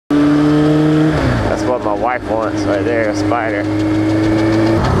my wife wants right there, a Spider.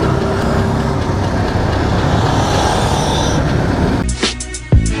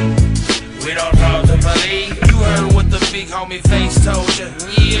 We don't talk to police. You heard what the big homie Face told you.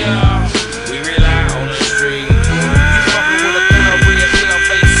 Yeah, we rely on the street. You fucking with a thoroughbred pale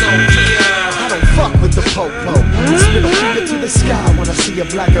face, so yeah. I don't fuck with the po-po. Just middle finger to the sky when I see a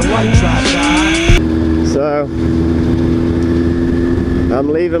black and white drive by. So, I'm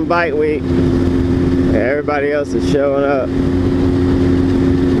leaving bike week. Everybody else is showing up.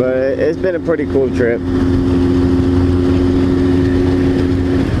 But it's been a pretty cool trip.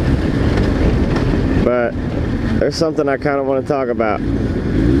 But there's something I kind of want to talk about.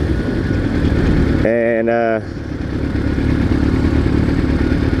 And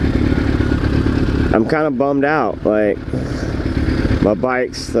I'm kind of bummed out. Like, my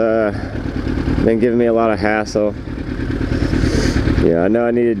bike's been giving me a lot of hassle. Yeah, I know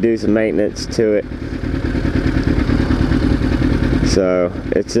I need to do some maintenance to it. So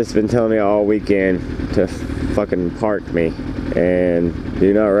it's just been telling me all weekend to fucking park me and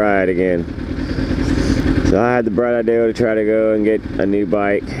do not ride again. So I had the bright idea to try to go and get a new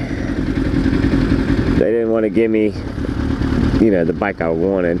bike. They didn't want to give me, you know, the bike I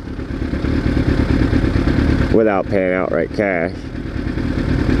wanted without paying outright cash.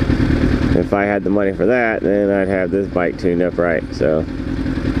 If I had the money for that, then I'd have this bike tuned up right, so.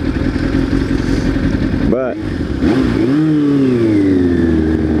 But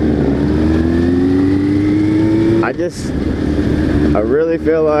I really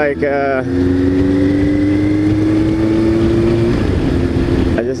feel like I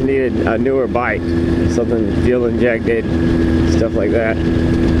just needed a newer bike, something fuel injected, stuff like that.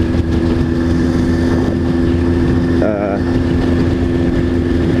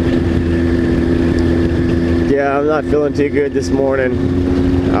 Yeah, I'm not feeling too good this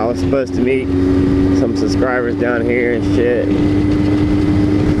morning. I was supposed to meet some subscribers down here and shit.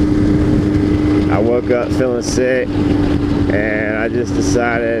 I woke up feeling sick, and I just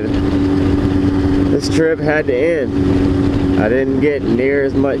decided this trip had to end. I didn't get near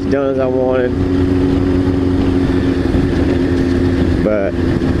as much done as I wanted, but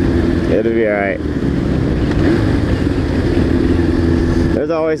it'll be alright. There's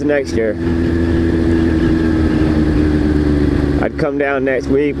always next year. I'd come down next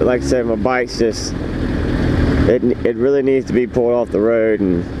week, but like I said, my bike's just, it really needs to be pulled off the road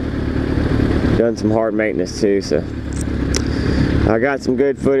and done some hard maintenance too. So I got some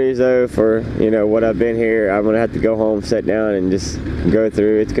good footage though for, you know, what I've been here. I'm gonna have to go home, sit down and just go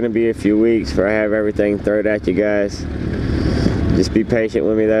through. It's gonna be a few weeks before I have everything thrown at you guys. Just be patient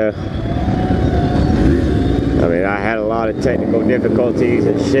with me though. I mean, I had a lot of technical difficulties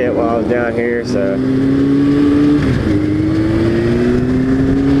and shit while I was down here, so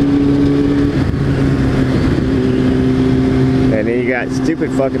and then you got stupid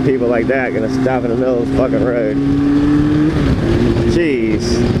fucking people like that gonna stop in the middle of the fucking road.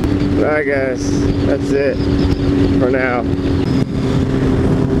 Jeez. Alright guys, that's it for now.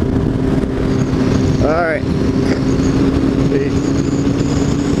 Alright. Peace.